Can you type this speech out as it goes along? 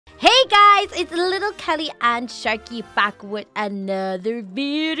Hey guys, it's Little Kelly and Sharky back with another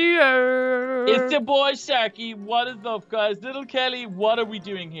video. It's your boy Sharky. What is up, guys? Little Kelly, what are we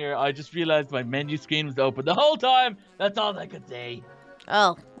doing here? I just realized my menu screen was open the whole time. That's all I could say.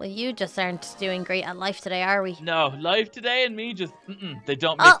 Oh, well, you just aren't doing great at life today, are we? No, life today and me just, they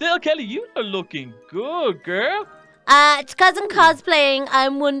don't mix. Little Kelly, you are looking good, girl. It's because I'm cosplaying.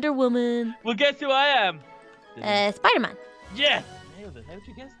 I'm Wonder Woman. Well, guess who I am? Spider-Man. Yes. How'd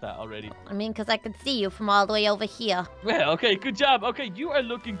you guess that already? I mean, because I could see you from all the way over here. Well, okay, good job. Okay, you are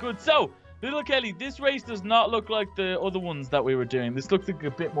looking good. So, Little Kelly, this race does not look like the other ones that we were doing. This looks like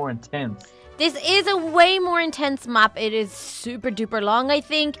a bit more intense. This is a way more intense map. It is super duper long, I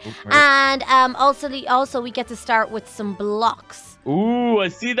think. Okay. And also we get to start with some blocks. Ooh, I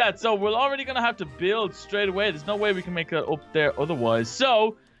see that. So we're already going to have to build straight away. There's no way we can make it up there otherwise.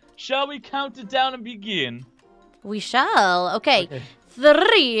 So, shall we count it down and begin? We shall. Okay.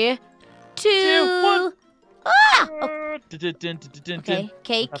 3, 2, 1. Ah! Oh. Okay,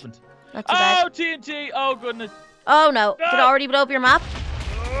 cake. What happened? Not too bad. Oh, TNT! Oh, goodness. Oh, no. Did it already blow up your map?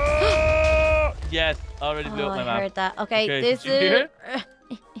 Yes, already blew up my map. I heard that. Okay, this did you hear?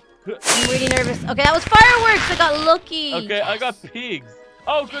 I'm really nervous. Okay, that was fireworks. I got lucky. Okay, yes. I got pigs.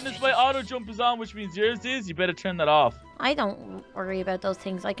 Oh, goodness, my auto jump is on, which means yours is. You better turn that off. I don't worry about those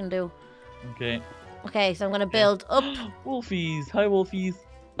things. I can do. Okay. Okay, so I'm going to build up. Wolfies. Hi, wolfies.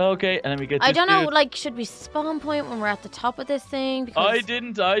 Okay, and then we get I don't know, like, should we spawn point when we're at the top of this thing? Because I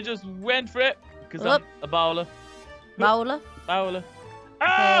didn't. I just went for it. Because I'm a bowler. Bowler? Bowler. Okay.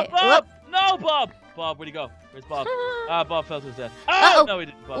 Ah, Bob! No, Bob! Bob, where'd he go? Where's Bob? Bob fell to his death. Oh, no, he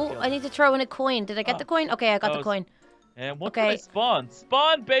didn't. Oh, I need to throw in a coin. Did I get the coin? Okay, I got the coin. And what can I spawn?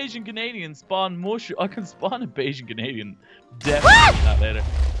 Spawn Bayesian Canadian. Spawn mushroom. I can spawn a Bayesian Canadian. Definitely do that later.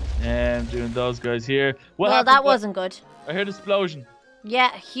 And doing those guys here. Well, that wasn't good. I heard explosion.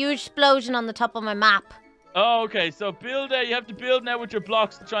 Yeah, huge explosion on the top of my map. Oh, okay. So build. You have to build now with your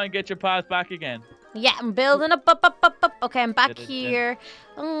blocks to try and get your path back again. Yeah, I'm building up. Okay, I'm back here.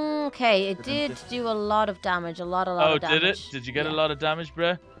 Okay, it did do a lot of damage. A lot of damage. Oh, did it? Did you get a lot of damage,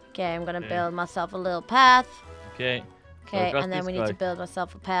 bruh? Okay, I'm gonna build myself a little path. Okay. Okay, and then we need to build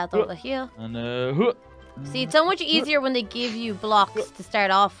myself a path over here. And See, it's so much easier when they give you blocks to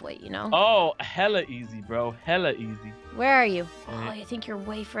start off with, you know? Oh, hella easy, bro. Hella easy. Where are you? Oh, I think you're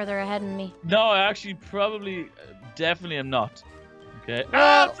way further ahead than me. No, I actually probably, definitely am not. Okay.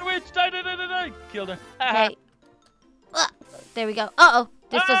 Well, it's a witch! Die! Killed her. Okay. There we go. Uh-oh.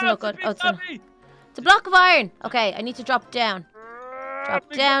 This doesn't look good. Oh, it's a block of iron. Okay, I need to drop down.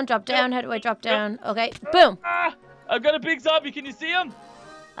 Drop down. How do I drop down? Okay, boom. I've got a big zombie. Can you see him?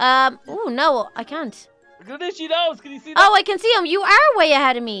 Oh, no, I can't. Glitchy nose. Can you see that? Oh, I can see him. You are way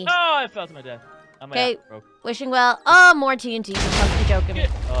ahead of me. Oh, I fell to my death. Okay, wishing well. Oh, more TNT. You must be joking me.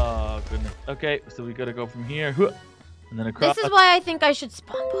 Oh, goodness. Okay, so we gotta go from here. And then across. This is why I think I should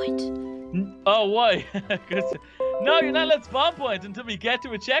spawn point. Oh, why? No, you're not let spawn point until we get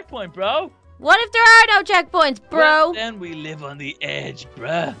to a checkpoint, bro. What if there are no checkpoints, bro? Well, then we live on the edge,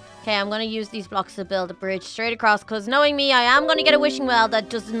 bruh. Okay, I'm going to use these blocks to build a bridge straight across, because knowing me, I am going to get a wishing well that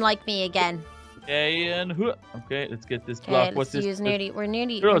doesn't like me again. Okay, and okay, let's get this block. What's this? We're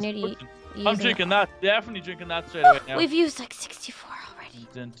nearly I'm drinking that. Definitely drinking that straight away now. We've used like 64 already.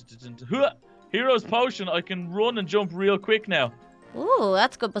 Hero's potion. I can run and jump real quick now. Ooh,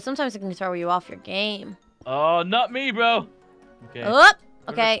 that's good, but sometimes it can throw you off your game. Oh, not me, bro. Okay. Oh,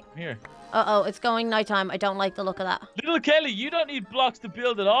 okay. Here. Uh-oh, it's going nighttime. I don't like the look of that. Little Kelly, you don't need blocks to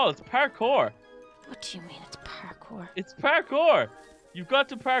build at all. It's parkour. What do you mean it's parkour? It's parkour. You've got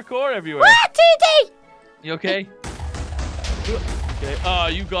to parkour everywhere. What? TNT! You okay? Okay. Oh,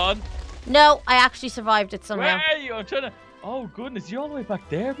 you gone? No, I actually survived it somehow. Where are you? I'm trying to... Oh, goodness. You're all the way back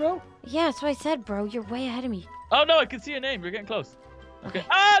there, bro? Yeah, that's what I said, bro. You're way ahead of me. Oh, no. I can see your name. You're getting close. Okay.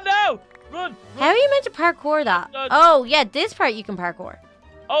 Ah, no! Run! How are you meant to parkour that? Oh, yeah, this part you can parkour.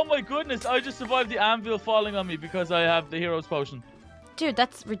 Oh, my goodness. I just survived the anvil falling on me because I have the hero's potion. Dude,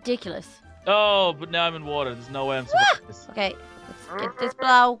 that's ridiculous. Oh, but now I'm in water. There's no way I'm surviving this. Okay, let's get this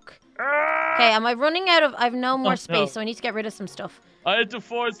bloke. Okay, am I running out of... I have no more space, so I need to get rid of some stuff. I had to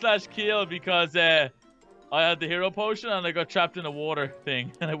 /kill because I had the hero potion and I got trapped in a water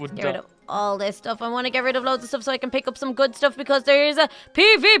thing and I wouldn't get rid of all this stuff. I want to get rid of loads of stuff so I can pick up some good stuff because there is a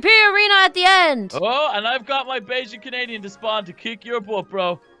PvP arena at the end. Oh, and I've got my Bayesian Canadian to spawn to kick your butt,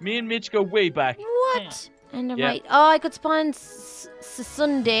 bro. Me and Mitch go way back. What? And oh, I could spawn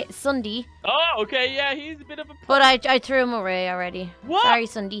Sunday. Oh, okay, yeah, he's a bit of a... But I threw him away already. What? Sorry,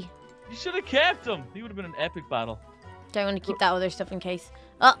 Sunday. You should have kept him. He would have been an epic battle. Don't want to keep that other stuff in case.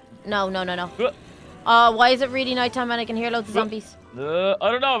 Oh, no. Why is it really nighttime and I can hear loads of zombies? I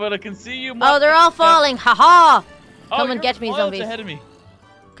don't know, but I can see you. Oh, they're all falling. Haha. Come and you're get me, miles zombies. ahead of me.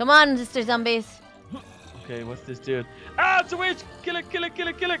 Come on, Mr. Zombies. Okay, what's this dude? Ah, it's a witch! Kill it, kill it, kill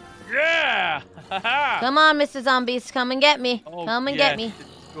it, kill it! Yeah! Come on, Mr. Zombies. Come and get me. Oh, Come and yes, get me. This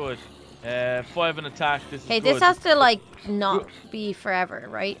is good. 5 in attack. This Okay, is this good. has to, like, not be forever,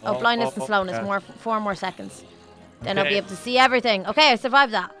 right? Oh, blindness and slowness. yeah. 4 more seconds. Then I'll Okay. be able to see everything. Okay, I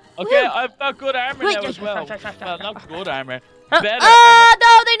survived that. Okay, Woo! I've got good armor Wait, now as well. Well, not good armor. Better armor. Oh,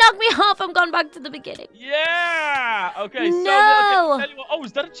 no, they knocked me off. I'm going back to the beginning. Yeah! Okay, so No! okay, tell you what. Oh,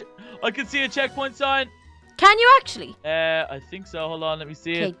 is that I can see a checkpoint sign. Can you actually? I think so. Hold on, let me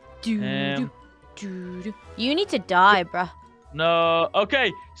see Okay, it. You need to die, bruh. No.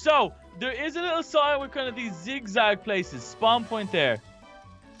 Okay, so there is a little sign with kind of these zigzag places. Spawn point there.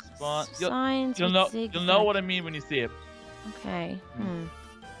 Spawn. Signs You'll with know what I mean when you see it. Okay. Okay.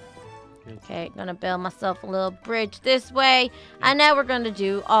 Okay, gonna build myself a little bridge this way. And now we're gonna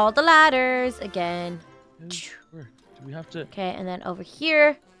do all the ladders again. Where? Do we have to? Okay, and then over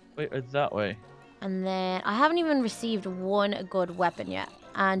here. Wait, it's that way. And then I haven't even received one good weapon yet.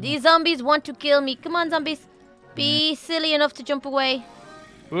 And these zombies want to kill me. Come on, zombies. Be silly enough to jump away.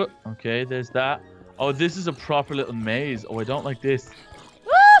 Oh, okay, there's that. Oh, this is a proper little maze. Oh, I don't like this.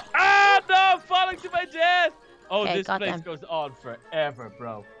 Woo! Ah, no, I'm falling to my death. Oh, Okay, this got place them. goes on forever,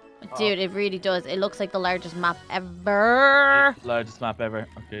 bro. Dude, it really does. It looks like the largest map ever. Largest map ever.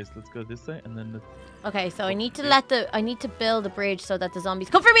 Okay, so let's go this way and then Okay, so I need to build a bridge so that the zombies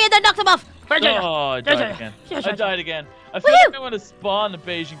come for me and then knock them off. Oh, I died again. I died again. I feel like I want to spawn a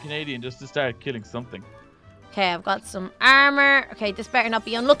Bayesian Canadian just to start killing something. Okay, I've got some armor. Okay, this better not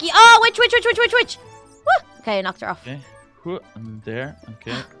be unlucky. Oh, witch. Woo! Okay, I knocked her off. Okay. And there.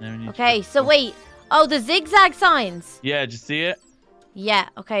 Okay. Now we need Okay, so wait. Oh, the zigzag signs. Yeah, did you see it? Yeah,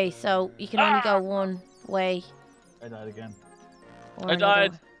 okay, so you can only go one way. I died again. or I another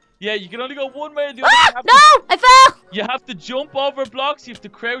died. way. Yeah, you can only go one way or the other. Ah! No! I fell! You have to jump over blocks. You have to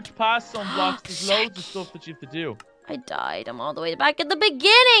crouch past some blocks. There's Shit. loads of stuff that you have to do. I died. I'm all the way back at the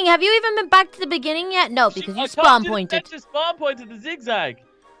beginning. Have you even been back to the beginning yet? No, because you I spawn told you pointed. to spawn pointed the zigzag.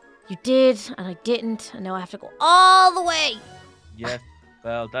 You did, and I didn't. And now I have to go all the way. Yes.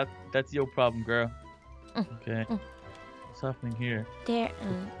 Well, that's your problem, girl. Mm, Okay. What's happening here? There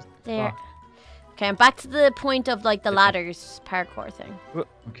and there. Fuck. Okay, I'm back to the point of like the ladders parkour thing.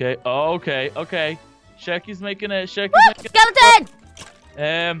 Okay. Oh, okay. Shecky's making a. Skeleton!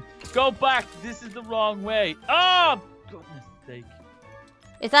 Go back. This is the wrong way. Oh, goodness sake.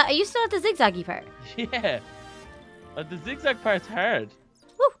 Are you still at the zigzaggy part? Yeah. The zigzag part's hard.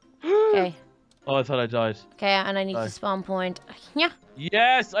 Okay. Oh, I thought I died. Okay, and I need Die. to spawn point. Yeah.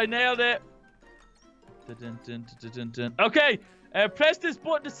 Yes, I nailed it. Dun, dun, dun, dun, dun. Okay, press this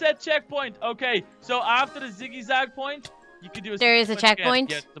button to set checkpoint. Okay, so after the ziggy-zag point, you can do a There is a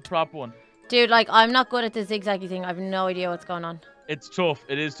checkpoint? Yeah, the proper one. Dude, like, I'm not good at the zigzaggy thing. I have no idea what's going on. It's tough.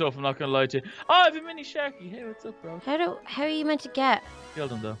 It is tough. I'm not gonna lie to you. Oh, I have a mini Sharky. Hey, what's up, bro? How are you meant to get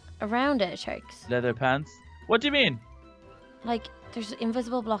Killed him though. around it, Sharks? Leather pants. What do you mean? Like, there's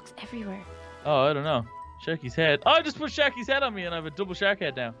invisible blocks everywhere. Oh, I don't know. Sharky's head. Oh, I just put Sharky's head on me, and I have a double shark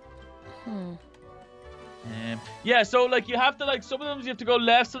head now. Yeah, so like you have to like sometimes you have to go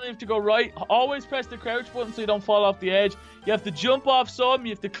left, sometimes you have to go right. Always press the crouch button so you don't fall off the edge. You have to jump off some,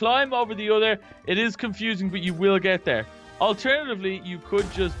 you have to climb over the other. It is confusing, but you will get there. Alternatively, you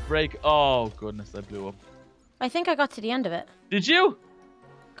could just break. Oh goodness, I blew up. I think I got to the end of it. Did you?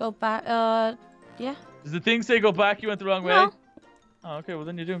 Go back. Yeah. Does the thing say go back? You went the wrong way. No. Oh, okay. Well,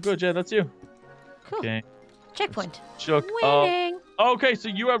 then you're doing good. Yeah, that's you. Cool. Okay. Checkpoint. Chuck. Winning. Okay, so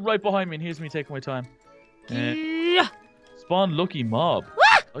you are right behind me, and here's me taking my time. Yeah. Spawn lucky mob.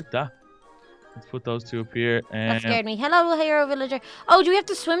 Ah! Like that. Let's put those two up here. That scared me. Hello, hero villager. Oh, do we have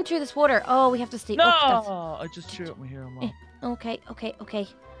to swim through this water? Oh, we have to stay No, up. I just threw up my hero mob. Okay. Got How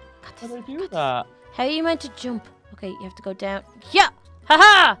this. do I do that? How are you meant to jump? Okay, you have to go down. Yeah.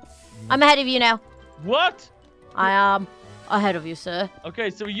 Haha. I'm ahead of you now. What? I am ahead of you, sir. Okay,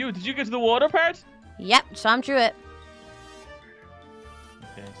 so did you get to the water part? Yep, swam through it.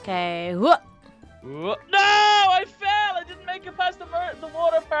 Okay. Okay. No, I fell. I didn't make it past the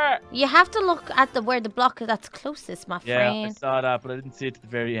water part. You have to look at where the block that's closest, my Yeah, I friend. saw that, but I didn't see it to the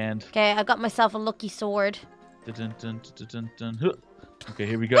very end. Okay, I got myself a lucky sword. Dun, dun, dun, dun, dun, dun. Okay,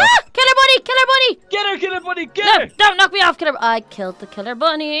 here we go. Ah! Killer bunny! Killer bunny! Get her, buddy, get No, her! don't knock me off, killer. I killed the killer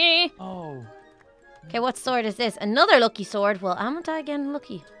bunny. Oh. Okay, what sword is this? Another lucky sword. Well, am I again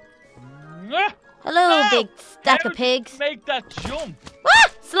lucky? Ah! Hello, No! big stack How of did you pigs. make that jump. Ah!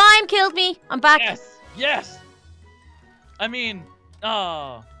 Slime killed me. I'm back. Yes. I mean,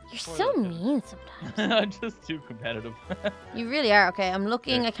 oh. You're so mean sometimes. I'm just too competitive. You really are. Okay, I'm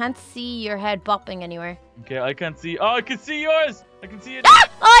looking. I can't see your head bopping anywhere. Okay, I can't see. Oh, I can see yours. I can see it. Ah!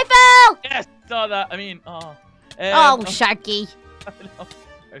 Oh, I fell! Yes, saw that. I mean, oh. Sharky.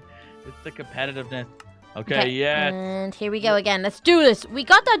 It's the competitiveness. Okay, yeah. And here we go again. Let's do this. We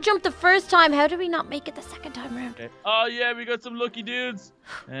got that jump the first time. How did we not make it the second time around? Okay. Oh, yeah, we got some lucky dudes.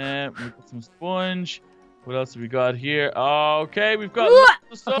 We got some sponge. What else have we got here? Okay, we've got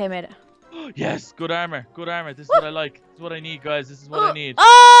lots of stuff. Okay, made it. Yes, good armor. Good armor. This is what I like. This is what I need, guys. This is what I need.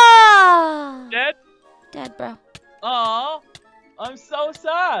 Oh! Dead? Dead, bro. Aw, I'm so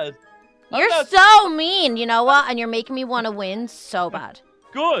sad. You're so mean. You know what? And you're making me want to win so bad.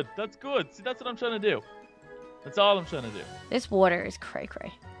 Good. That's good. See, that's what I'm trying to do. That's all I'm trying to do. This water is cray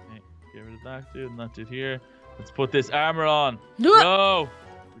cray. Okay, get rid of that dude and that dude here. Let's put this armor on. Go.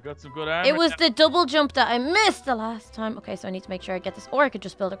 We got some good armor. It was the double jump that I missed the last time. Okay, so I need to make sure I get this. Or I could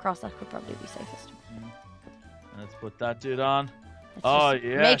just build across. That could probably be safest. Let's put that dude on. Let's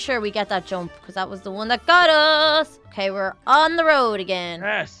make sure we get that jump, because that was the one that got us. Okay, we're on the road again.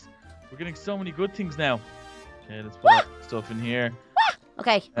 Yes. We're getting so many good things now. Okay, let's put stuff in here.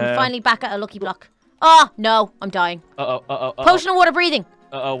 Okay, I'm finally back at a lucky block. Oh, no, I'm dying. Potion of water breathing.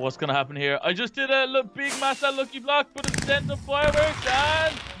 What's going to happen here? I just did a big mass at lucky block, but it's sent up fireworks,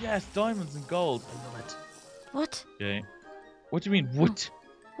 and yes, diamonds and gold. I love it. What? Okay. What do you mean, what?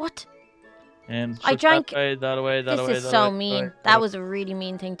 What? And I drank. That away. This is so mean. That was a really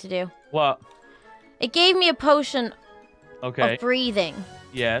mean thing to do. What? It gave me a potion of breathing.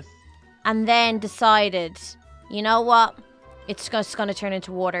 Yes. And then decided, you know what? It's just going to turn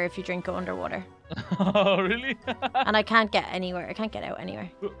into water if you drink it underwater. Oh, really? And I can't get anywhere. I can't get out anywhere.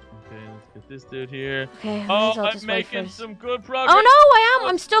 Okay, let's get this dude here. Okay. I'm making some good progress. Oh, no, I am.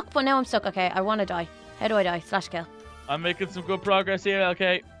 I'm stuck, but now I'm stuck. Okay, I want to die. How do I die? Slash kill. I'm making some good progress here,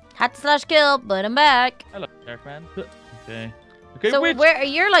 okay. Had to slash kill, but I'm back. Hello, Darkman. Okay. Okay, so where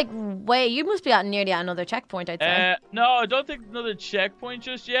you're like, wait, you must be at nearly at another checkpoint, I'd say. No, I don't think another checkpoint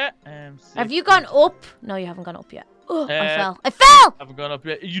just yet. Have you gone up? No, you haven't gone up yet. Oh, I fell. I fell! Haven't gone up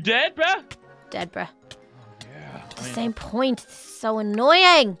yet. You dead, bruh? Dead, bruh. Oh, yeah. The same point. This is so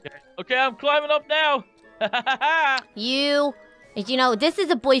annoying. Okay, I'm climbing up now. You know, this is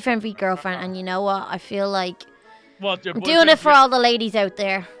a boyfriend v girlfriend, and you know what? I feel like I'm doing it for all the ladies out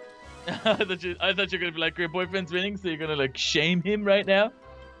there. I thought you were gonna be like, your boyfriend's winning, so you're gonna like shame him right now.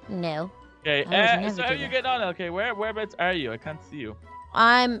 No. Okay. So how are you getting on? Okay, whereabouts are you? I can't see you.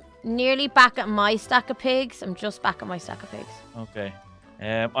 I'm nearly back at my stack of pigs. I'm just back at my stack of pigs. Okay.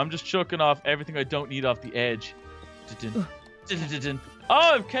 I'm just chucking off everything I don't need off the edge. Oh,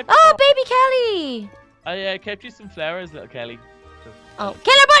 I've kept. Oh, baby Kelly. I kept you some flowers, little Kelly. Oh,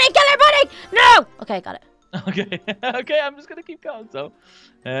 killer bunny! Killer bunny! No. Okay, got it. Okay. Okay, I'm just gonna keep going. So,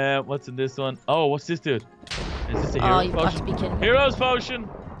 what's in this one? Oh, what's this, dude? Is this a hero's you've potion? Got to be kidding me. Hero's potion.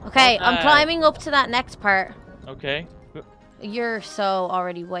 Okay, I'm climbing up to that next part. Okay. You're so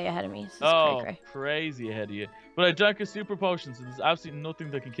already way ahead of me. This is crazy ahead of you. But I drank a super potion, so there's absolutely nothing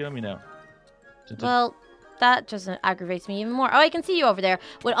that can kill me now. Well, that just aggravates me even more. Oh, I can see you over there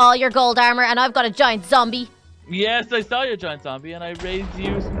with all your gold armor, and I've got a giant zombie. Yes, I saw your giant zombie, and I raised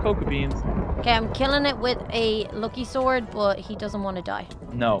you some cocoa beans. Okay, I'm killing it with a lucky sword, but he doesn't want to die.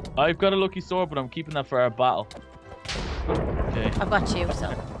 No, I've got a lucky sword, but I'm keeping that for our battle. Okay. I've got you, so.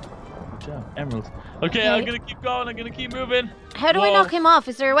 Good job. Emerald. Okay, I'm gonna keep going. I'm gonna keep moving. How do I knock him off?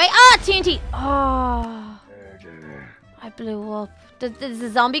 Is there a way? Ah, TNT! Oh. I blew up. Is the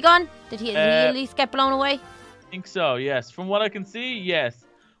zombie gone? Did he at least get blown away? I think so, yes. From what I can see, yes.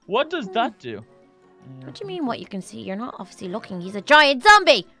 What does that do? What do you mean what you can see? You're not obviously looking. He's a giant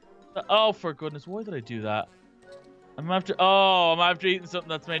zombie! Oh, for goodness. Why did I do that? I'm after eating something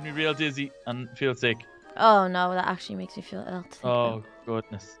that's made me real dizzy and feel sick. Oh, no. That actually makes me feel ill. Oh,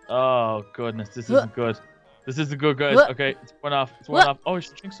 goodness. Oh, goodness. This isn't good. This isn't good, guys. Okay, it's worn off. It's worn off. Oh, I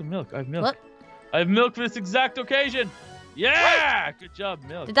should drink some milk. I have milk. I have milk for this exact occasion. Yeah! Good job,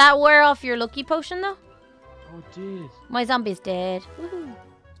 milk. Did that wear off your lucky potion, though? Oh, it did. My zombie's dead. Woohoo.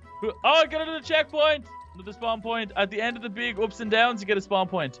 Oh, I got another checkpoint. Another spawn point. At the end of the big ups and downs, you get a spawn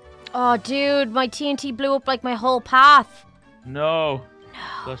point. Oh, dude. My TNT blew up like my whole path. No.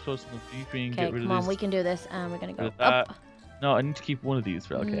 That's supposed to be green. Okay, get rid come of on. this. We can do this. And we're going to go that. up. No, I need to keep one of these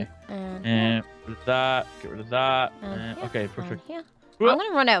for okay. And get rid of that. Get rid of that. Okay, perfect. I'm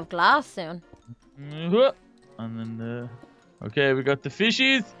going to run out of glass soon. And then okay, we got the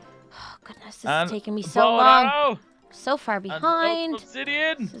fishies. Oh, goodness. This is taking me so long. Arrow. So far behind. And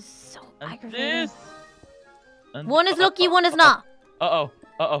obsidian. This is so and aggravating. This. And one is lucky, one is not. Uh-oh.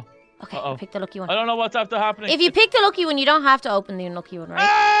 Okay, I picked the lucky one. I don't know what's after happening. If you pick the lucky one, you don't have to open the unlucky one, right?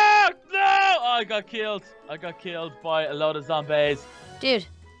 Ah! I got killed. I got killed by a lot of zombies. Dude,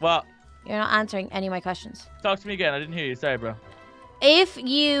 What? you're not answering any of my questions. Talk to me again. I didn't hear you. Sorry, bro. If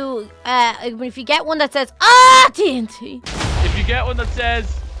you get one that says TNT, If you get one that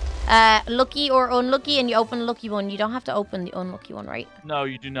says lucky or unlucky, and you open the lucky one, you don't have to open the unlucky one, right? no,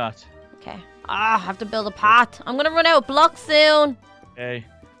 you do not. Okay. I have to build a path. I'm gonna run out of blocks soon. Okay.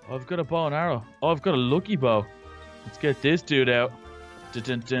 Oh, I've got a bow and arrow. Oh, I've got a lucky bow. Let's get this dude out. Dun,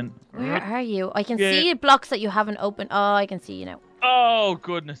 dun, dun. Where are you? I can Yeah. see blocks that you haven't opened. Oh, I can see you now. Oh,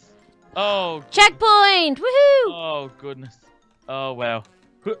 goodness. Oh. Checkpoint! Woohoo! Oh, goodness. Oh, wow.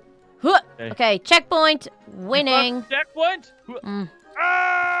 Huh. Okay. Okay, checkpoint. Winning. Checkpoint. Mm.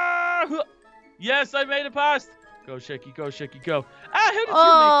 Ah! Yes, I made it past. Go, Shaky, go, Shaky, go. Ah, how did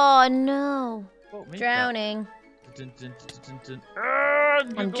Oh, no. you make Drowning. Dun, dun, dun, dun, dun. Ah,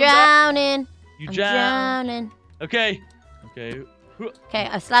 you I'm go down. drowning. You I'm drown. drowning. Okay. Okay. Okay,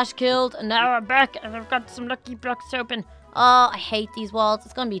 I slash killed, and now I'm back, and I've got some lucky blocks to open. Oh, I hate these walls.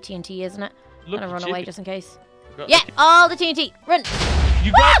 It's gonna be TNT, isn't it? I'm gonna run away just in case. Yeah, all the TNT. Run.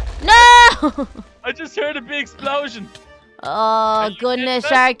 You got. No! I just heard a big explosion. Oh, you goodness,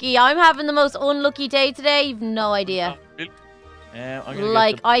 getting Sharky. I'm having the most unlucky day today. You've no idea. I'm gonna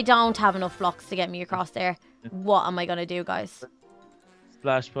Like, get the I don't have enough blocks to get me across there. What am I gonna do, guys?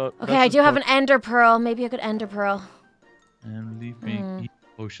 splash boat. Okay, I do have an ender pearl. Maybe I could ender pearl. And leave me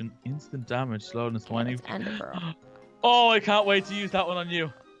potion, instant damage, slowness, whining. It's ender pearl. Oh, I can't wait to use that one on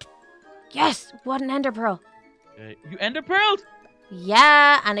you. Yes! What an ender pearl. Okay. You ender pearled?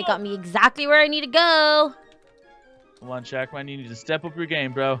 Yeah, and it got me exactly where I need to go. Come on, Shackman, you need to step up your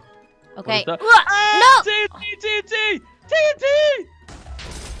game, bro. Okay. What is that? Ah, no! TNT! TNT!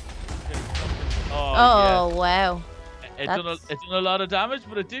 Oh, wow. Yeah. It done a lot of damage,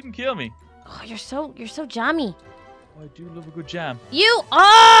 but it didn't kill me. Oh, you're so jammy. Oh, I do love a good jam. You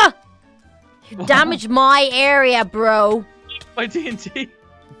damaged my area, bro. My TNT.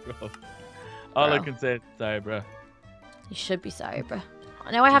 Bro. All I Bro. can say is sorry, bro. You should be sorry, bro.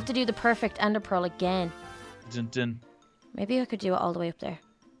 Now I have to do the perfect ender pearl again. Dun, dun. Maybe I could do it all the way up there.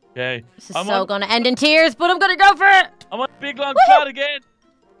 Okay. This is gonna end in tears, but I'm gonna go for it. I'm on a big long cloud again.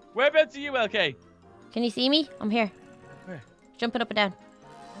 Whereabouts are you, LK? Can you see me? I'm here. Where? Jumping up and down.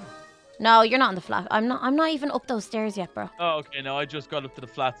 No, you're not on the flat. I'm not even up those stairs yet, bro. Oh, okay. No, I just got up to the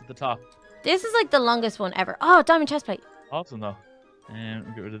flats at the top. This is like the longest one ever. Oh, diamond chestplate. Awesome, though. Let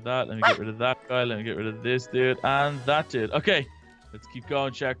me get rid of that. Let me get rid of that guy. Let me get rid of this dude and that dude. Okay. Let's keep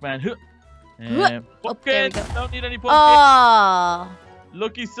going, Sharkman. Up, there we Pumpkins. go. Don't need any pumpkins. Oh,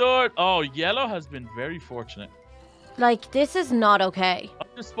 Lucky sword. Oh, yellow has been very fortunate. like this is not okay.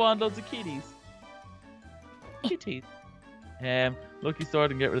 I've just spawned loads of kitties. Kitties. Lucky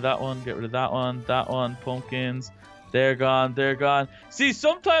sword and get rid of that one. Get rid of that one. That one. Pumpkins. They're gone. They're gone. See,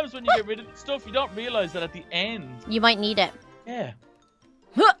 sometimes when you get rid of stuff, you don't realize that at the end. You might need it. Yeah.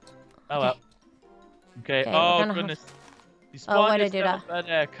 Huh. Oh well. Okay. Okay, Oh we're gonna goodness. You Oh, why'd spawned I do yourself at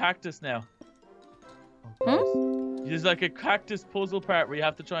a cactus now. Oh, There's like a cactus puzzle part where you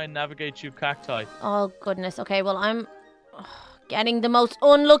have to try and navigate through cacti. Oh goodness. Okay, well I'm getting the most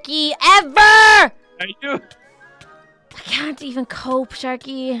unlucky ever. I Are you? can't even cope,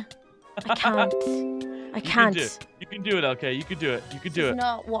 Sharky. I can't. I can't. You can do it, okay? You can do it. You can do This it. is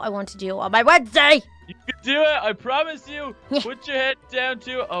not what I want to do on my Wednesday. You can do it. I promise you. Put your head down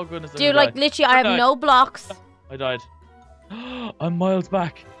to. Oh goodness. I'm Dude, gonna like die. literally, I have died. no blocks. I died. I'm miles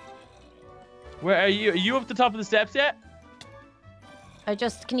back. Where are you? Are you up the top of the steps yet?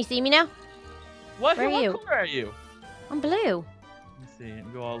 Can you see me now? What? Where are What you? color are you? I'm blue. Let me see. Let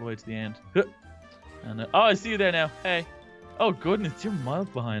me go all the way to the end. And oh, I see you there now. Hey. Oh goodness, you're miles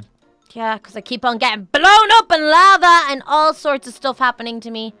behind. Yeah, because I keep on getting blown up in lava and all sorts of stuff happening to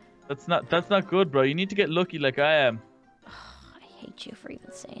me. That's not good, bro. You need to get lucky like I am. I hate you for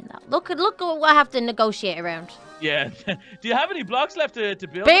even saying that. Look at what I have to negotiate around. Yeah. Do you have any blocks left to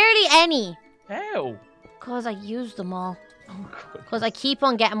build? Barely any. How? Because I used them all. Oh, goodness. Because I keep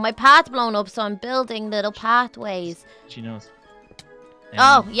on getting my path blown up, so I'm building little pathways. She knows.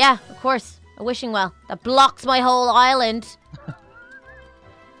 Oh, yeah, of course. A wishing well. That blocks my whole island.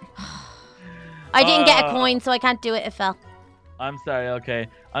 I didn't get a coin, so I can't do it. It fell. I'm sorry, LK.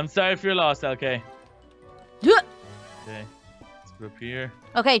 I'm sorry for your loss, LK. Okay. Let's go up here.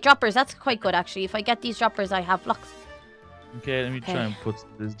 Okay, droppers. That's quite good, actually. If I get these droppers, I have blocks. Okay, let me try Okay. and put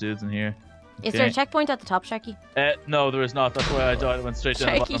these dudes in here. Is there a Okay. checkpoint at the top, Sharky? No, there is not. That's why I died. I went straight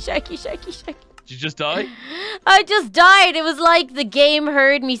down the bottom. Shaky. Did you just die? I just died. It was like the game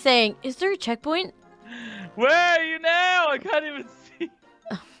heard me saying, is there a checkpoint? Where are you now? I can't even see.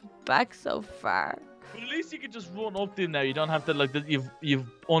 Back so far. But at least you can just run up them now. You don't have to like that. You've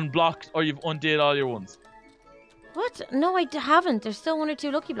unblocked or you've undid all your ones. What? No, I haven't. There's still 1 or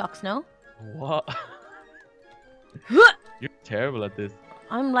 2 lucky blocks, no? What? You're terrible at this.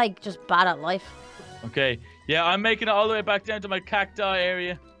 I'm like just bad at life. Okay. Yeah, I'm making it all the way back down to my cacti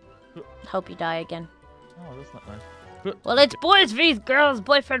area. Hope you die again. Oh, that's not nice. Well, it's boys vs girls,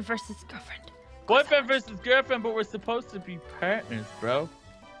 boyfriend versus girlfriend. Boyfriend versus girlfriend, but we're supposed to be partners, bro.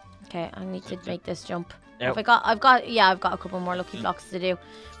 Okay, I need to make this jump. Yep. I've got a couple more lucky blocks to do.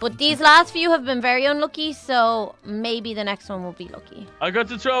 But these last few have been very unlucky, so maybe the next one will be lucky. I got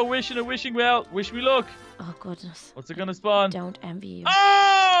to throw a wish in a wishing well. Wish me luck. Oh, goodness. What's it gonna spawn? Don't envy you.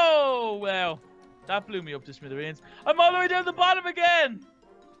 Oh, well. That blew me up to smithereens. I'm all the way down the bottom again.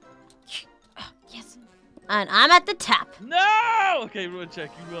 Yes. And I'm at the top. No! Okay, run,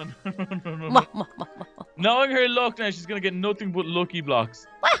 Check. You run. run. Knowing her luck now, she's gonna get nothing but lucky blocks.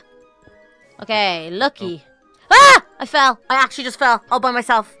 Okay, lucky. Ah! I fell. I actually just fell. All by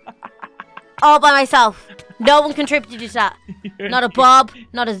myself. All by myself. No one contributed to that. Not a Bob.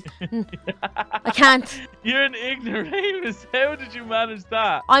 Not a... I can't. You're an ignoramus. How did you manage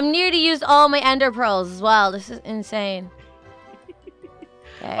that? I'm nearly used all my ender pearls as well. This is insane.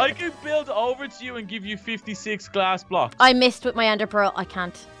 Okay. I could build over to you and give you 56 glass blocks. I missed with my ender pearl. I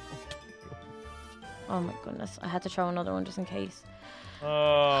can't. Oh my goodness. I had to throw another one just in case.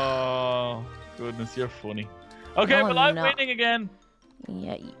 Oh, goodness. You're funny. Okay, No, well, I'm winning again.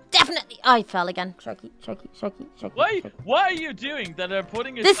 Yeah, definitely. I fell again. Sharky. What are you doing that are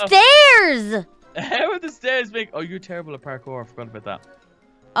putting The yourself... stairs! How are the stairs make... Oh, you're terrible at parkour. I forgot about that.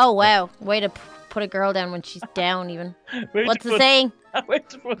 Oh, wow. Way to put a girl down when she's down, even. What's the saying? Way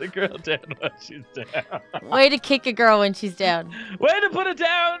to put a girl down when she's down. Way to kick a girl when she's down. Way to put a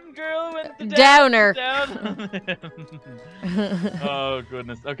down girl when the Downer. down. Oh,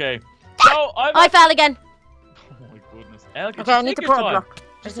 goodness. Okay. So, I fell again. Oh, my goodness. Elka, Okay, I need to put a block.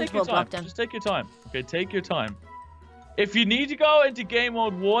 Just take your time. Just take your time. Okay, take your time. If you need to go into game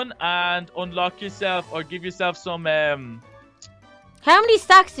mode 1 and unlock yourself or give yourself some... How many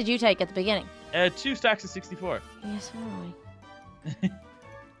stacks did you take at the beginning? 2 stacks of 64. Yes, so am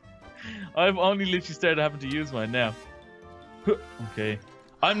I've only literally started having to use mine now. Okay.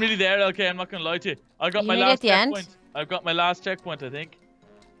 I'm nearly there, okay, I'm not gonna lie to you. I got my last checkpoint. I've got my last checkpoint, I think.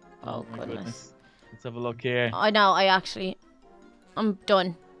 Oh, my goodness. Let's have a look here. I know, I'm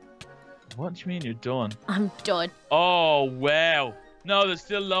done. What do you mean you're done? I'm done. Oh, wow. No, there's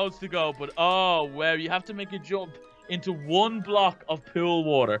still loads to go, but oh, wow. You have to make a jump into 1 block of pool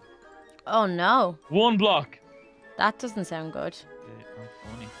water. Oh, no. 1 block. That doesn't sound good. Okay, oh,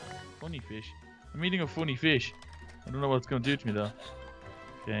 funny. Funny fish. I'm eating a funny fish. I don't know what it's going to do to me, though.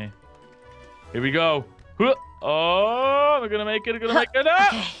 Okay. Here we go. Oh, we're going to make it. We're going to make it. Ah!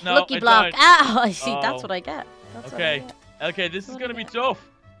 Okay. No, Lucky I block. died. Ah, I see. Oh. That's what I get. That's Okay. What I get. Okay, this is What going to I be get. tough.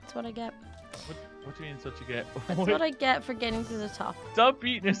 That's what I get. What do you mean such a get? That's what I get for getting to the top. Stop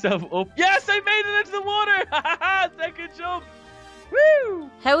beating yourself up. Yes, I made it into the water. Second jump. Woo!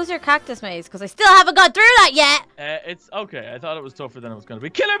 How was your cactus maze? Because I still haven't got through that yet. It's okay. I thought it was tougher than it was going to be.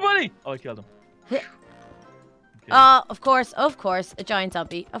 Killer bunny! Oh, I killed him. Okay. Of course, a giant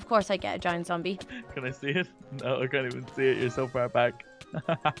zombie. Of course I get a giant zombie. Can I see it? No, I can't even see it. You're so far back.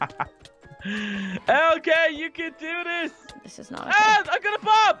 Okay, you can do this. This is not okay. Ah, I got a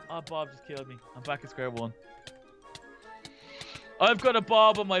Bob. Oh, Bob just killed me. I'm back at square 1. I've got a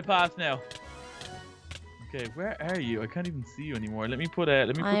Bob on my path now. Okay, where are you? I can't even see you anymore. Let me put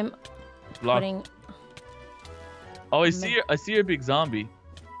I'm block. putting... Oh, I see your big zombie.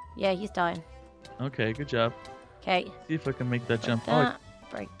 Yeah, he's dying. Okay, good job. Okay. See if I can make that jump. That,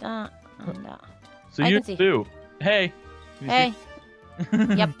 break that, and that. So I you're can see. blue. Hey. Can you Hey.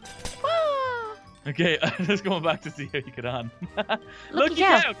 see? Yep. Okay, I'm just going back to see how you get on. Lucky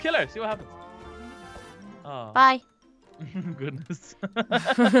cow. cow. Kill her. See what happens. Oh. Bye. Goodness.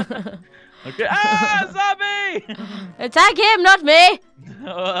 Okay. Ah, zombie! Attack him, not me.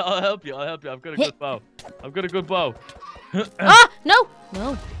 I'll help you. I've got a good bow. Ah, no.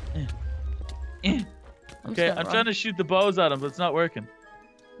 No. Okay, I'm trying to shoot the bows at him, but it's not working.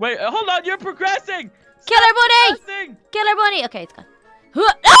 Wait, hold on. You're progressing. Killer bunny. Progressing. Killer bunny. Okay, it's gone.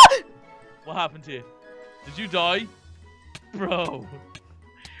 Ah! What happened to you? Did you die? Bro.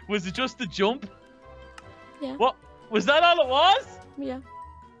 Was it just the jump? Yeah. What? Was that all it was? Yeah,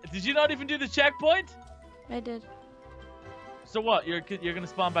 Did you not even do the checkpoint? I did. So what? You're gonna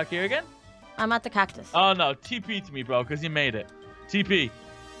spawn back here again? I'm at the cactus. Oh no, TP to me, bro, because you made it. TP.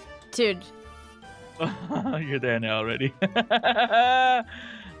 Dude. You're there now already.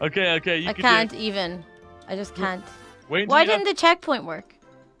 Okay. You I can can't even. I just can't. Wait until Why you have- didn't the checkpoint work?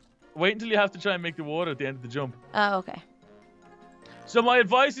 Wait until you have to try and make the water at the end of the jump. Oh, okay. So my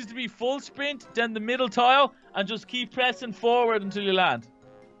advice is to be full sprint, then the middle tile, and just keep pressing forward until you land.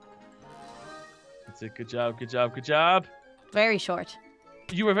 That's it. Good job, good job, good job. Very short.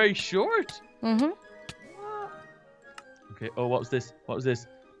 You were very short. Mm-hmm. Okay, oh, what was this? What was this?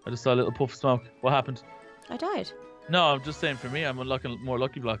 I just saw a little puff of smoke. What happened? I died. No, I'm just saying for me, I'm unlocking more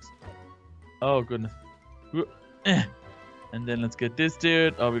lucky blocks. Oh, goodness. And then let's get this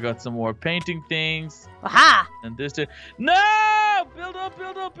dude. Oh, we got some more painting things. Aha! And this dude. No! Build up,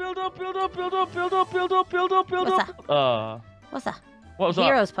 build up, build up, build up, build up, build up, build up, build up, build What's up. What's that? What was that?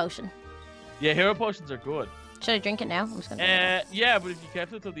 Hero's potion. Yeah, hero potions are good. Should I drink it now? I'm just gonna. Yeah, but if you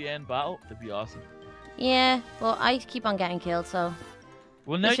kept it till the end battle, that'd be awesome. Yeah. Well, I keep on getting killed, so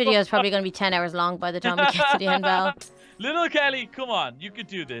Well, now this video is probably going to be 10 hours long by the time we get to the end battle. Little Kelly, come on, you could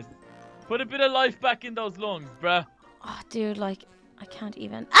do this. Put a bit of life back in those lungs, bruh. Oh, dude, like I can't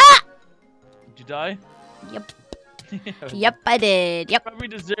even. Ah! Did you die? Yep. Yep, I did. Yep. Probably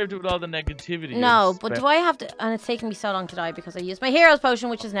deserved it with all the negativity. No, but do I have to? And it's taking me so long to die because I used my hero's potion,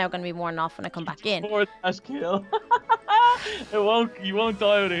 which is now going to be worn off when I come back in. Fourth dash kill. You won't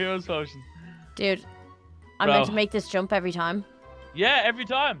die with a hero's potion. Dude, I'm Bro. meant to make this jump every time. Yeah, every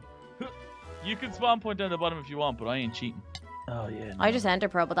time. You can spawn point down the bottom if you want, but I ain't cheating. Oh yeah. No. I just ender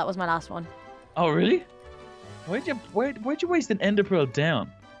pearl, but that was my last one. Oh really? Why'd you waste an ender pearl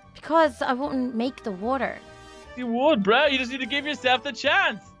down? Because I wouldn't make the water. You would, bro. You just need to give yourself the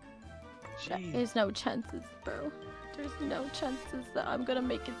chance. Jeez. There's no chances, bro. There's no chances that I'm gonna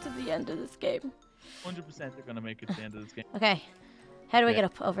make it to the end of this game. 100% they're gonna make it to the end of this game. Okay. How do I get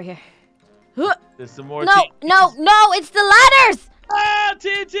up over here? There's some more. No, it's the ladders! Ah,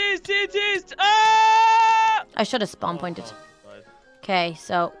 TNTs! Ah! I should have spawn pointed. Right. Okay,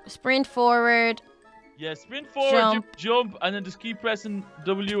 so sprint forward. Yeah, sprint forward, jump, and then just keep pressing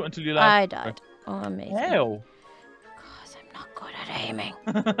W until you land. I died. Oh, amazing. How? Because I'm not good at aiming.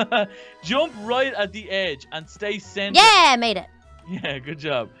 Jump right at the edge and stay centered. Yeah, I made it. Yeah, good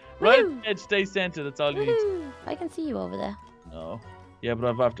job. Right Woo. at the edge, stay centered. That's all you need. Woohoo. I can see you over there. No. Yeah,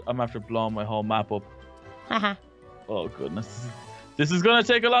 but I'm after blowing my whole map up. Haha. Oh, goodness. This is going to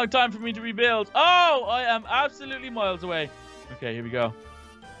take a long time for me to rebuild. Oh, I am absolutely miles away. Okay, here we go.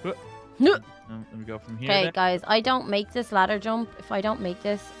 No. Let me go from here. Okay, then. guys, I don't make this ladder jump. If I don't make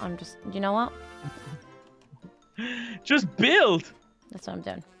this, I'm just, you know what? Just build. That's what I'm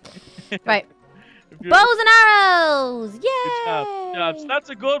doing. Right. Bows and arrows! Yay! Good job. Good job. So that's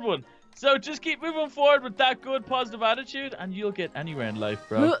a good one. So just keep moving forward with that good positive attitude and you'll get anywhere in life,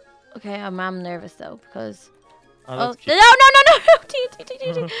 bro. Okay, I'm nervous though because... Oh, Oh, that's cute.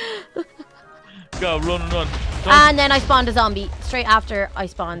 no! Go, run. And then I spawned a zombie straight after I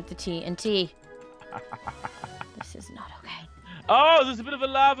spawned the TNT. This is not okay. Oh, there's a bit of a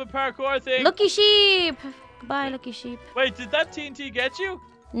lava parkour thing. Lucky sheep! Goodbye, lucky sheep. Wait, did that TNT get you?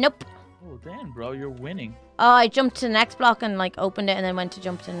 Nope. Oh, damn, bro, you're winning. Oh, I jumped to the next block and like opened it and then went to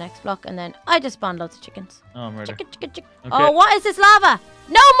jump to the next block and then I just spawned loads of chickens. Oh, murder. Chicken. Okay. Oh, what is this lava?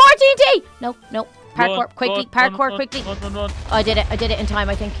 No, more TNT! Nope. Parkour, quickly, parkour, quickly. Run. Oh, I did it in time,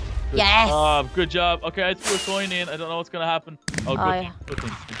 I think. Good Yes! job, good job. Okay, I threw a coin in. I don't know what's going to happen. Oh, yeah. Good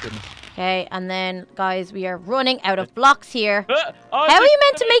things. Thank goodness. Okay, and then, guys, we are running out of blocks here. Oh, How are you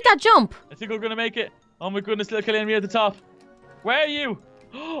meant to make that jump? I think we're going to make it. Oh, my goodness, little Killian, we're at the top. Where are you?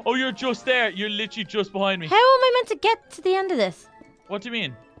 Oh, you're just there. You're literally just behind me. How am I meant to get to the end of this? What do you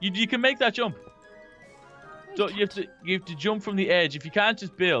mean? You can make that jump. So you have to jump from the edge. If you can't,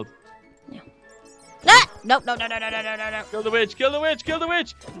 just build. Ah! No. Kill the witch.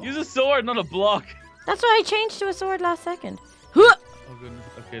 Use a sword, not a block. That's why I changed to a sword last second. Oh goodness.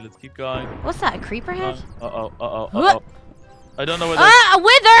 Okay, let's keep going. What's that, a creeper head? Uh-oh. I don't know whether... Ah, a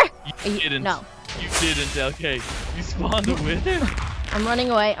wither! You didn't. No. You didn't, LK. You spawned a wither? I'm running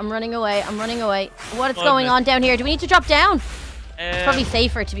away. What is going on down here? Do we need to drop down? It's probably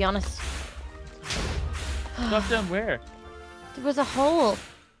safer, to be honest. Drop down where? There was a hole.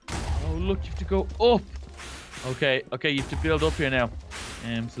 Oh, look, you have to go up. Okay, you have to build up here now.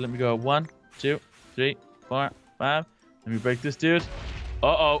 So let me go 1, 2, 3, 4, 5. Let me break this dude.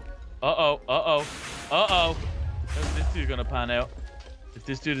 Uh-oh. How's this dude gonna pan out? If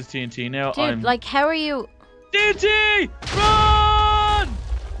this dude is TNT now, Dude, like, how are you... TNT! Run!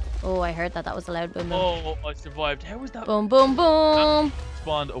 Oh, I heard that. That was a loud boom boom. Oh, I survived. How was that? Boom, boom, boom.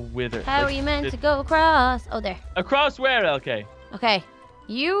 Spawned a wither. How are you meant to go across? Oh, there. Across where, LK? Okay.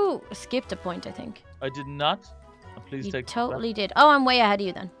 You skipped a point, I think. I did not. Please You take totally did. Oh, I'm way ahead of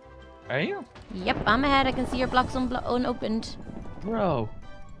you then. Are you? Yep, I'm ahead. I can see your blocks unopened. Bro.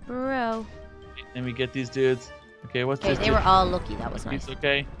 Bro. Let me get these dudes. Okay, what's Okay, this? they were all lucky. That was nice. It's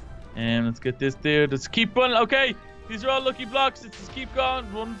okay. And let's get this dude. Let's keep running. Okay, these are all lucky blocks. Let's just keep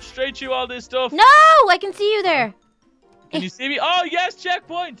going. Run straight through all this stuff. No, I can see you there. Can you see me? Oh, yes,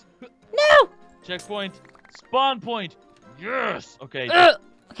 checkpoint. No. Checkpoint. Spawn point. Yes. Okay.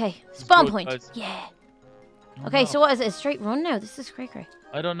 Okay, spawn good, point. guys. Yeah. Oh, Okay, no. so what is it? A straight run now? This is cray.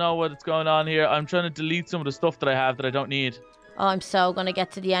 I don't know what's going on here. I'm trying to delete some of the stuff that I have that I don't need. Oh, I'm so gonna get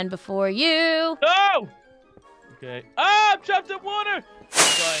to the end before you. No! Okay. Ah, I'm trapped in water!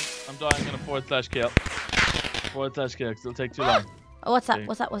 I'm dying. I'm gonna /kill. /kill, because it'll take too long. Oh, what's that? Okay.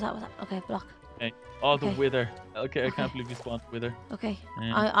 What's that? Okay, block. Okay. Oh, the Okay. wither. Okay, I Okay. can't believe you spawned wither. Okay.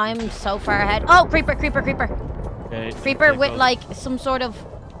 Yeah. I'm so far ahead. Oh, creeper. Okay. Creeper okay, with go. like some sort of...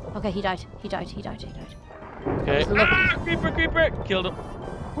 Okay, he died. Okay. was lucky. Ah, creeper! Killed him.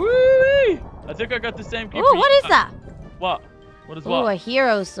 Woo! I think I got the same creeper. Oh, what is that? What? What is Oh, what? a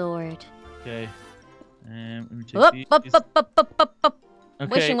hero sword. Okay. Let me Up, take up, these. up. Okay.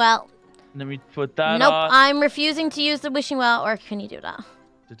 Wishing well. Let me put that Nope, on. I'm refusing to use the wishing well, or can you do that?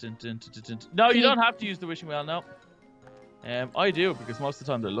 No, Can you you- don't have to use the wishing well, no. I do, because most of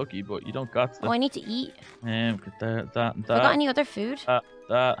the time they're lucky, but you don't got to. Oh, I need to eat. Get that, and Have I got that, any other food?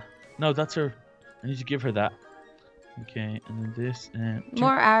 that. No, that's her. I need to give her that. Okay, and then this.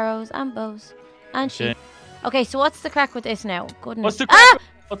 More arrows and bows and Okay. sheep. Okay, so what's the crack with this now? Goodness. What's the Ah!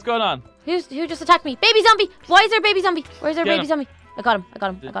 What's going on? Who just attacked me? Baby zombie! Why is there a baby zombie? Where's there a Get baby him. zombie? I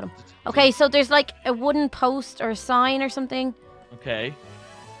got him. Okay, so there's like a wooden post or a sign or something. Okay.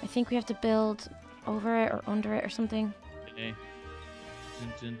 I think we have to build over it or under it or something. Okay.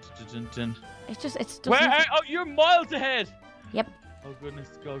 It's just Where? doesn't... Oh, you're miles ahead. Yep. Oh goodness,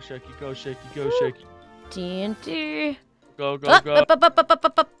 go shaky, go shaky, go shaky. TNT. Go, go, Up, go.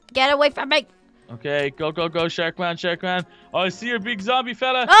 up. Get away from me. Okay, go, Sharkman. Oh, I see your big zombie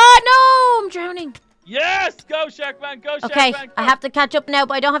fella. Oh no, I'm drowning. Yes, go Sharkman, go Okay, Sharkman. Go. I have to catch up now,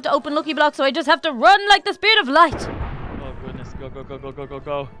 but I don't have to open Lucky Block, so I just have to run like the speed of light. Oh goodness,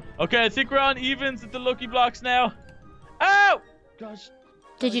 go. Okay, I think we're on evens at the lucky blocks now. Ow! Gosh.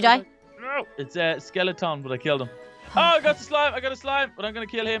 Did you die? No, it's a skeleton, but I killed him. Oh, I got a slime, but I'm gonna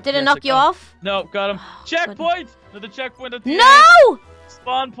kill him. Did it Yes, knock I you got him. off? No, got him. Oh, Checkpoint! Another checkpoint at the end. No!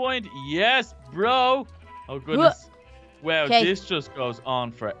 Spawn point, yes, bro. Oh goodness. Wow, Okay. this just goes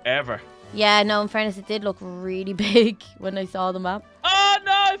on forever. Yeah, no, in fairness, it did look really big when I saw the map. Oh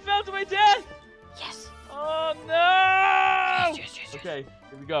no, I fell to my death. Yes. Oh no. Yes. Okay,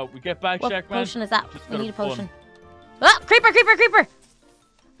 here we go. We get back, What Shackman. potion is that? Just I gotta need a run. potion. Ah, creeper!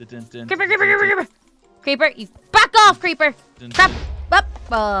 Dun-dun-dun. Creeper, you back off, creeper! Crap! Up!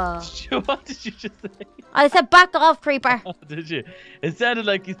 What did you just say? I said back off, creeper. Oh, did you? It sounded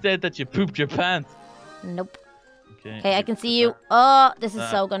like you said that you pooped your pants. Nope. Okay. Okay, I can see you. Oh, this is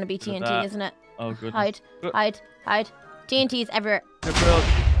That, so gonna be do TNT, that. isn't it? Oh goodness. Hide. TNT's everywhere.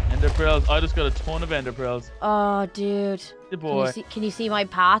 Ender pearls. I just got a ton of ender pearls. Oh, dude. The boy. Can you see my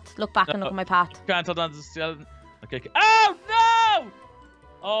path? Look back and look at my path. Can't hold on to the skeleton. Okay. Oh no!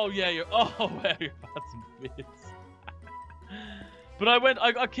 Oh yeah, you're. Oh wow, you're bad some bits. But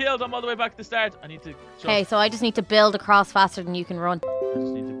I got killed. I'm all the way back to the start. I need to. Okay, so I just need to build across faster than you can run. I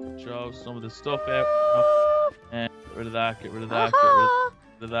just need to throw some of the stuff out. Oh, and get rid of that. Get rid of that. Aha!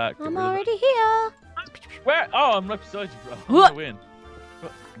 Get rid of that. Get I'm rid of already here. that. Where? Oh, I'm right beside you, bro. I'm Huh. gonna win.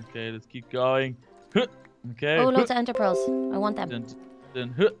 Okay, let's keep going. Okay. Oh, loads of ender pearls. I want them.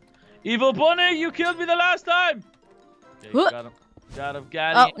 Dun. Evil bunny, you killed me the last time. Okay, Huh. got him.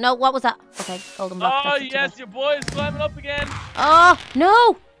 Got Oh, him. no, what was that? Okay, golden block. Oh that's it to yes, go. your boy is climbing up again. Oh,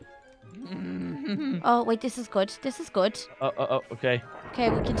 no. Oh, wait, this is good. Oh, okay. Okay,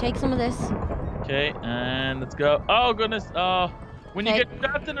 we can take some of this. Okay, and let's go. Oh goodness. Oh, when you Okay. get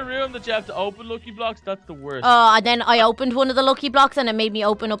trapped in a room that you have to open lucky blocks, that's the worst. Oh, and then I opened one of the lucky blocks and it made me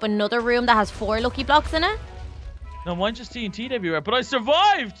open up another room that has 4 lucky blocks in it. No, mine just TNT'd everywhere, but I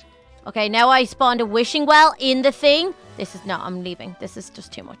survived. Okay, now I spawned a wishing well in the thing. This is... No, I'm leaving. This is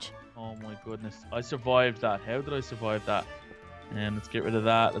just too much. Oh my goodness, I survived that. How did I survive that? And let's get rid of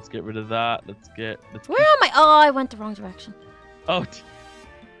that. Let's get rid of that. Let's Where am I? Oh, I went the wrong direction. Oh,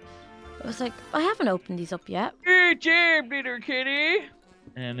 I was like, I haven't opened these up yet. good job, little kitty.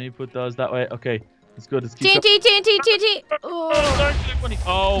 And then you put those that way. Okay, it's good. Let's keep TNT. Oh, Oh, sorry, click money.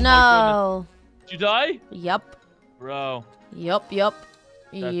 Oh my no. goodness. Did you die? Yup. Bro. Yup.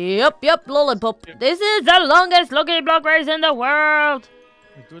 Lollipop. This is the longest lucky block race in the world.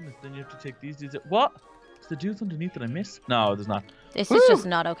 My goodness, then you have to take these dudes. What? Is the dudes underneath that I missed? No, there's not. This is just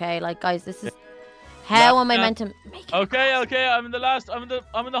not okay. Like, guys, this is... How am I meant to make it? Okay, I'm in the last. I'm in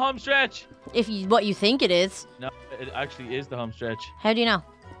the home stretch. If you, what you think it is. No, it actually is the home stretch. How do you know?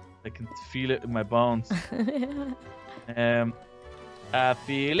 I can feel it in my bones. I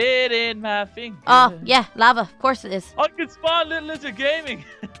feel it in my finger. Oh, yeah, lava. Of course it is. I can spawn Little Lizard Gaming.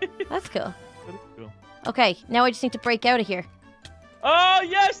 That's cool. That is cool. Okay, now I just need to break out of here. Oh,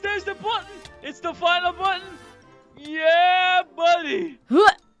 yes, there's the button. It's the final button. Yeah, buddy. Huh.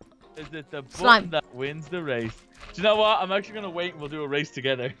 Is it the button Slime. that wins the race? Do you know what? I'm actually going to wait and we'll do a race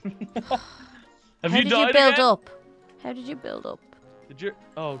together. Have How you did died you build again? up? How did you build up? Did you?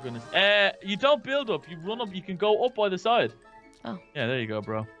 Oh, goodness. You don't build up. You run up. You can go up by the side. Oh. Yeah, there you go,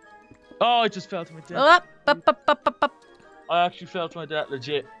 bro. Oh, I just fell to my death. Up, up, up, up, up, up. I actually fell to my death.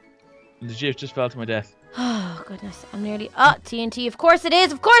 Legit. Legit just fell to my death. Oh, goodness. I'm nearly... Oh, TNT. Of course it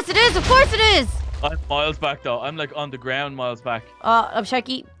is. Of course it is. Of course it is. I'm miles back, though. I'm like on the ground miles back. Oh, I'm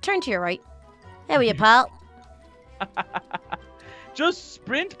Sharky. Turn to your right. How are you, pal? Just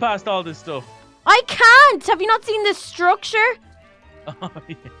sprint past all this stuff. I can't. Have you not seen the structure? Oh,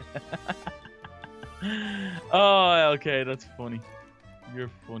 yeah. Oh, okay. That's funny.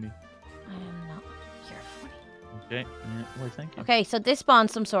 You're funny. I am not. You're funny. Okay. Yeah. Well, thank you. Okay, so this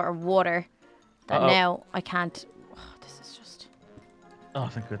spawns some sort of water that now I can't... Oh, this is just... Oh,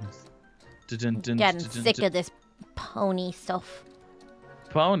 thank goodness. Getting sick of this pony stuff.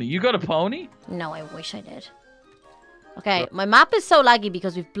 Pony? You got a pony? No, I wish I did. Okay, my map is so laggy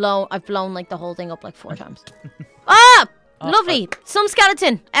because I've blown like the whole thing up like 4 times. Ah! Lovely! Some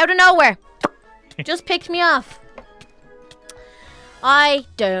skeleton out of nowhere. Just picked me off. I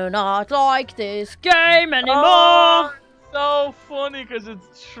do not like this game anymore. Oh, so funny because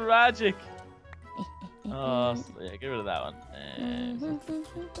it's tragic. Oh, yeah, get rid of that one.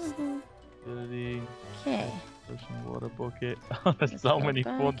 Okay. Ocean water bucket. Oh, there's so many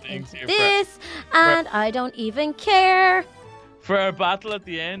fun things here. This, and I don't even care. For our battle at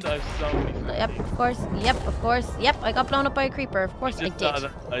the end, I have so many fun Yep, things. of course. Yep, of course. Yep, I got blown up by a creeper. Of course I did.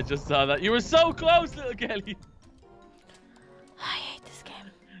 I just saw that. You were so close, little Kelly. I hate this game.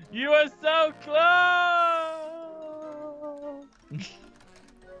 You are so close.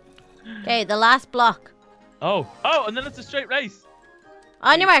 Okay, the last block. Oh, and then it's a straight race.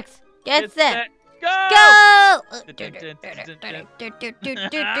 On your marks. Get set. Go! Go! I'm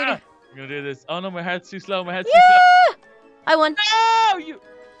gonna do this. Oh no, my heart's too slow. My heart's too Yeah! I won. slow. No, you.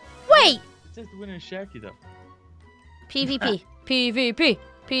 Wait! It says the winner is Sharky though. PvP. PvP.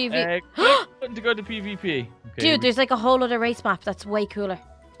 PvP. Click the button to go to PvP. Okay, Dude, there's like a whole other race map that's way cooler.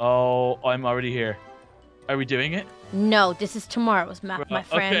 Oh, I'm already here. Are we doing it? No, this is tomorrow's map, my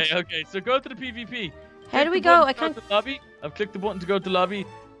friend. Okay. So go to the PvP. How Click do we the go? button I to can't. to the lobby. I've clicked the button to go to lobby.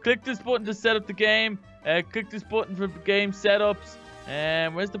 Click this button to set up the game. Click this button for game setups.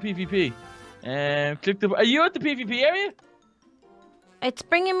 Where's the PvP? Click the. Are you at the PvP area? It's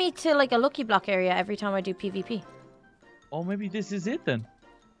bringing me to like a lucky block area every time I do PvP. Oh, maybe this is it then.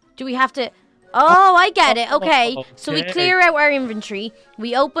 Do we have to... Oh, I get it. Okay. So we Okay. clear out our inventory.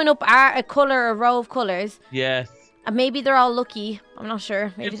 We open up a row of colours. Yes. And maybe they're all lucky. I'm not sure.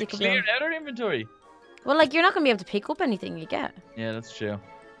 You Maybe have they to could be... clear on- out our inventory. Well, like, you're not going to be able to pick up anything you get. Yeah, that's true.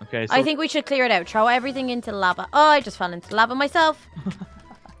 Okay, so I think we should clear it out. Throw everything into lava. Oh, I just fell into lava myself.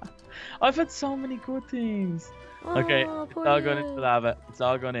 I've had so many good things. Okay, Oh, it's poor all gone you. into lava. It's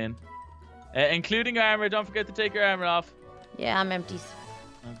all gone in. Including armor. Don't forget to take your armor off. Yeah, I'm empties.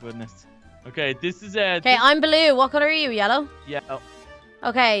 Oh, goodness. Okay, this is Okay, I'm blue. What colour are you? Yellow? Yeah.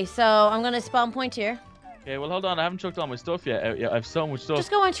 Okay, so I'm going to spawn point here. Okay, well, hold on. I haven't chucked all my stuff yet. Out yet. I have so much stuff.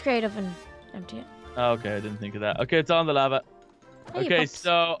 Just go into creative and empty it. Oh, okay, I didn't think of that. Okay, it's on the lava. Hey, Okay, pups.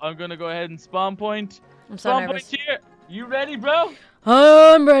 so I'm going to go ahead and spawn point. I'm so Spawn nervous. point here. You ready, bro?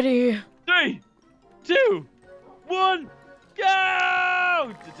 I'm ready. 3, 2, 1,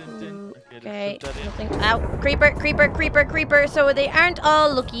 go! Okay, let's put that in. nothing. Ow. Creeper. So they aren't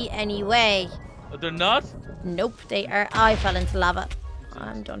all lucky anyway. Oh, they're not? Nope, they are. I fell into lava.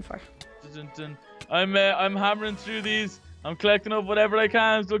 I'm done for. I'm hammering through these. I'm collecting up whatever I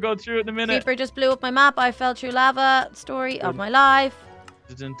can. So we'll go through it in a minute. Creeper just blew up my map. I fell through lava. Story of my life.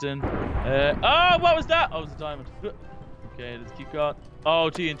 Oh, what was that? Oh, it was a diamond. Okay, let's keep going. Oh,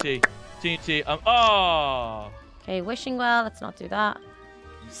 TNT. Oh. Okay, wishing well. Let's not do that.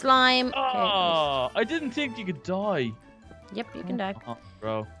 Slime. Okay. Oh, I didn't think you could die. Yep, you can die. Oh,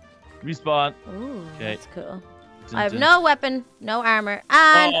 bro. Respawn. Ooh, Okay. that's cool. I have no weapon, no armor,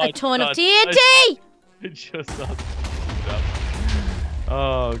 and a ton of TNT! It just got.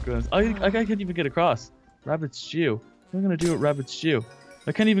 Oh, goodness. I can't even get across. Rabbit stew. What am I going to do with rabbit stew?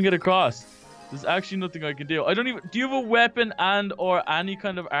 I can't even get across. There's actually nothing I can do. I don't even... Do you have a weapon and or any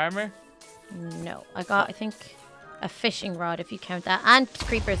kind of armor? No, I got, I think, a fishing rod if you count that. And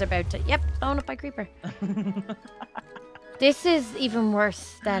creeper's about to... Yep, blown up by creeper. This is even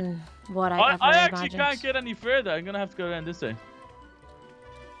worse than what I ever I actually imagined. can't get any further. I'm going to have to go around this way.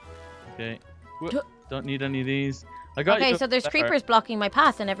 Okay. Don't need any of these. I got Okay, you so there's there. creepers blocking my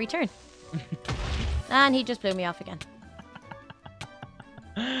path in every turn. And he just blew me off again.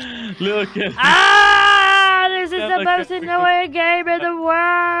 Look at This is Yeah, the like most a- annoying game in the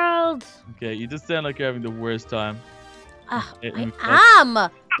world. Okay, you just sound like you're having the worst time. I am.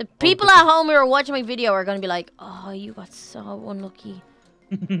 The people at home who are watching my video are going to be like, oh, you got so unlucky.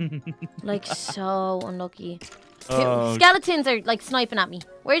 Like, so unlucky. Oh. Skeletons are, like, sniping at me.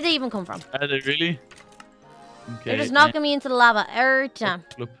 Where did they even come from? Are they really? Okay. They're just knocking me into the lava every time.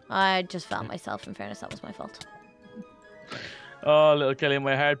 Look. I just felt myself. In fairness, that was my fault. Oh, little Kelly,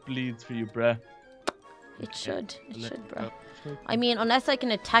 my heart bleeds for you, bruh. It should. It should, bro. Oh. I mean, unless I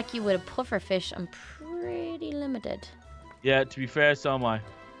can attack you with a pufferfish, I'm pretty limited. Yeah, to be fair, so am I.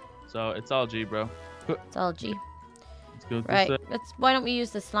 So it's all G, bro. It's all G. Let's go Right. this way. Why don't we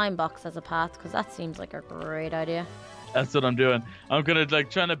use the slime box as a path? Because that seems like a great idea. That's what I'm doing. I'm gonna like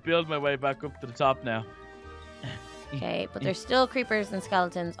trying to build my way back up to the top now. Okay, but there's still creepers and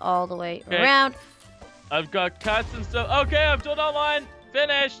skeletons all the way Okay. around. I've got cats and stuff. Okay, I've done all mine.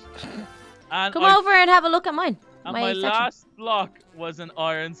 Finished. And Come over and have a look at mine. And my section. last block was an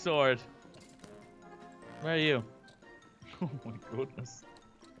iron sword. Where are you? Oh my goodness.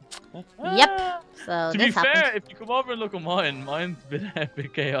 Yep. So To this be fair, happened. if you come over and look at mine, mine's a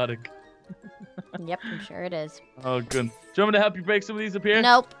bit chaotic. Yep, I'm sure it is. Oh, good. Do you want me to help you break some of these up here?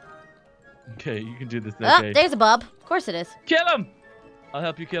 Nope. Okay, you can do this. Oh, Okay. there's a Bob. Of course it is. Kill him! I'll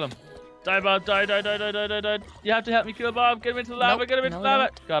help you kill him. Die, Bob. Die, die, die, die, die, die, die. You have to help me kill Bob. Get him into the lava. Nope, Get him into no, the lava.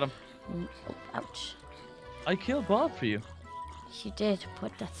 don't. Got him. Oh, ouch. I killed Bob for you. You did,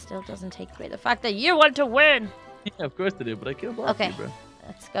 but that still doesn't take away the fact that you want to win. Yeah, of course I did, but I killed Bob Okay. for you, bro.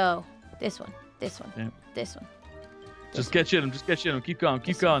 Let's go. This one. This one. Yeah. This one. Just get shit him. Just get shit him. Keep going.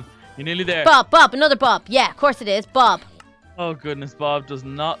 Keep going. You're nearly there. Bob, another Bob. Yeah, of course it is. Bob. Oh, goodness. Bob does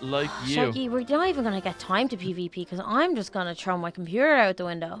not like you. Shaggy, we're not even going to get time to PvP because I'm just going to throw my computer out the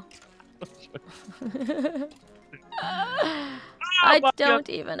window. I Bob don't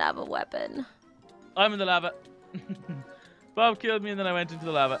even have a weapon. I'm in the lava. Bob killed me and then I went into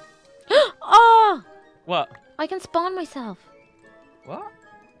the lava. Oh! What? I can spawn myself. What?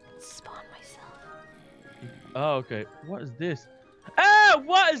 Spawn myself. Oh, okay. What is this? Ah!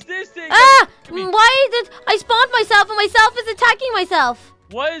 What is this thing? Ah! Why did I spawned myself and myself is attacking myself?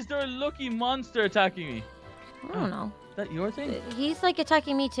 Why is there a lucky monster attacking me? I don't know. Is that your thing? He's like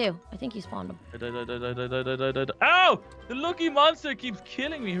attacking me too. I think you spawned him. Ow! The lucky monster keeps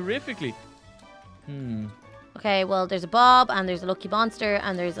killing me horrifically. Hmm. Okay, well, there's a Bob, and there's a Lucky Monster,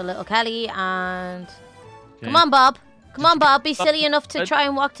 and there's a little Kelly, and... Okay. Come on, Bob. Come on, Bob. Be silly enough to try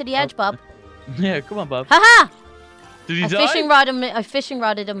and walk to the edge, Bob. Yeah, come on, Bob. Haha! Did he I die? fishing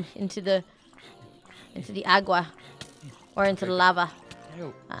rodded him into the agua. Or into the lava.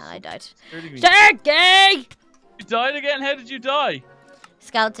 Ew, And I died. hurting me. Turkey! You died again? How did you die?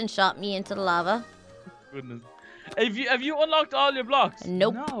 Skeleton shot me into the lava. Goodness. Have you unlocked all your blocks?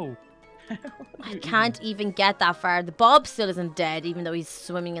 Nope. No. I can't even get that far. The Bob still isn't dead, even though he's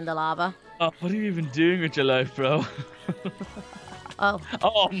swimming in the lava. Oh, what are you even doing with your life, bro? Oh,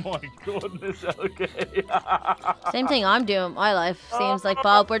 Oh my goodness, okay. same thing I'm doing with my life. Seems like,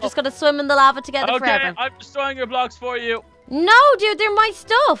 Bob. We're just gonna swim in the lava together Okay, forever. I'm destroying your blocks for you. No, dude, they're my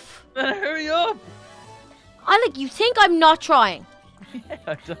stuff. Hurry up. You think I'm not trying? Yeah,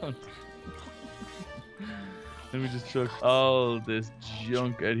 I don't. Let me just chuck all this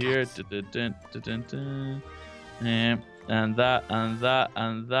junk out here. And that, and that,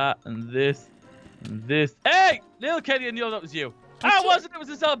 and that, and this, and this. Hey! Little Kenny, I knew that was you. Ah, it wasn't. It was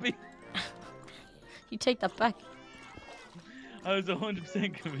a zombie. You take that back. I was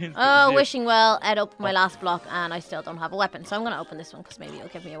 100% convinced. Oh, it was you. wishing well, Ed opened my last block, and I still don't have a weapon. So I'm gonna open this one because maybe it'll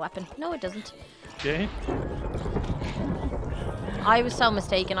give me a weapon. No, it doesn't. Okay. I was so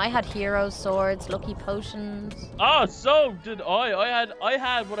mistaken. I had heroes, swords, lucky potions. Oh, so did I. I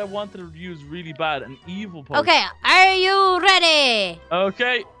had what I wanted to use really bad, an evil potion. Okay, are you ready?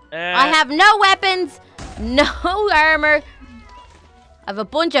 Okay. I have no weapons, no armor. I have a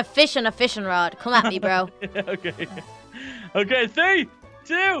bunch of fish and a fishing rod. Come at me, bro. Okay. Okay, 3,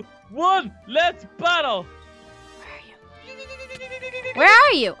 2, 1, let's battle. Where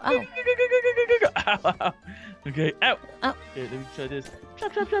are you? Oh, Ow, ow. Okay, ow. Oh. Okay, let me try this.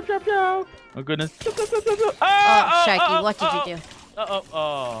 Chop, chop, chop, chop, chop. Oh, goodness. Chop, chop, chop, chop, chop. oh, Sharky, what did you do?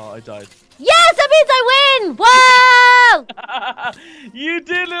 Oh, I died. Yes, that means I win! Whoa! You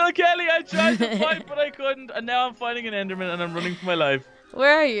did, little Kelly. I tried to fight, but I couldn't. And now I'm fighting an Enderman, and I'm running for my life.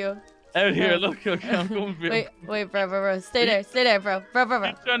 Where are you? Out here, look. Okay, I'm coming for you. Wait, bro. Stay there, bro. Bro.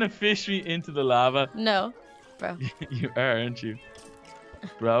 You're trying to fish me into the lava. No, bro. You are, aren't you?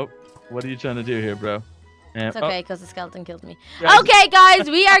 Bro. What are you trying to do here, bro? It's okay, because the skeleton killed me. Guys. Okay, guys,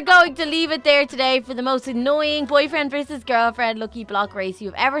 we are going to leave it there today for the most annoying boyfriend versus girlfriend lucky block race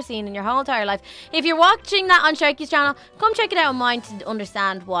you've ever seen in your whole entire life. If you're watching that on Sharky's channel, come check it out on mine to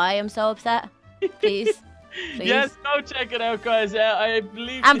understand why I'm so upset. Please. Please. Yes, go check it out, guys. I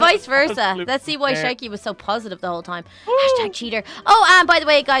believe. And vice versa. Let's see why Sharky was so positive the whole time. Hashtag cheater. Oh, and by the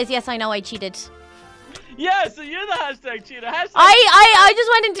way, guys, yes, I know I cheated. Yeah, so you're the hashtag cheater. I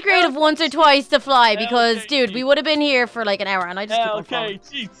just went into creative once or twice to fly because, dude, we would have been here for like an hour and I just keep on falling.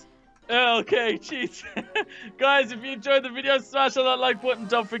 Cheats. Okay, cheats. Guys, if you enjoyed the video, smash on that like button.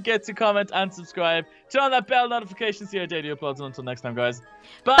 Don't forget to comment and subscribe. Turn on that bell notification, see our daily uploads. And until next time, guys.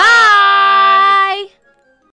 Bye. Bye.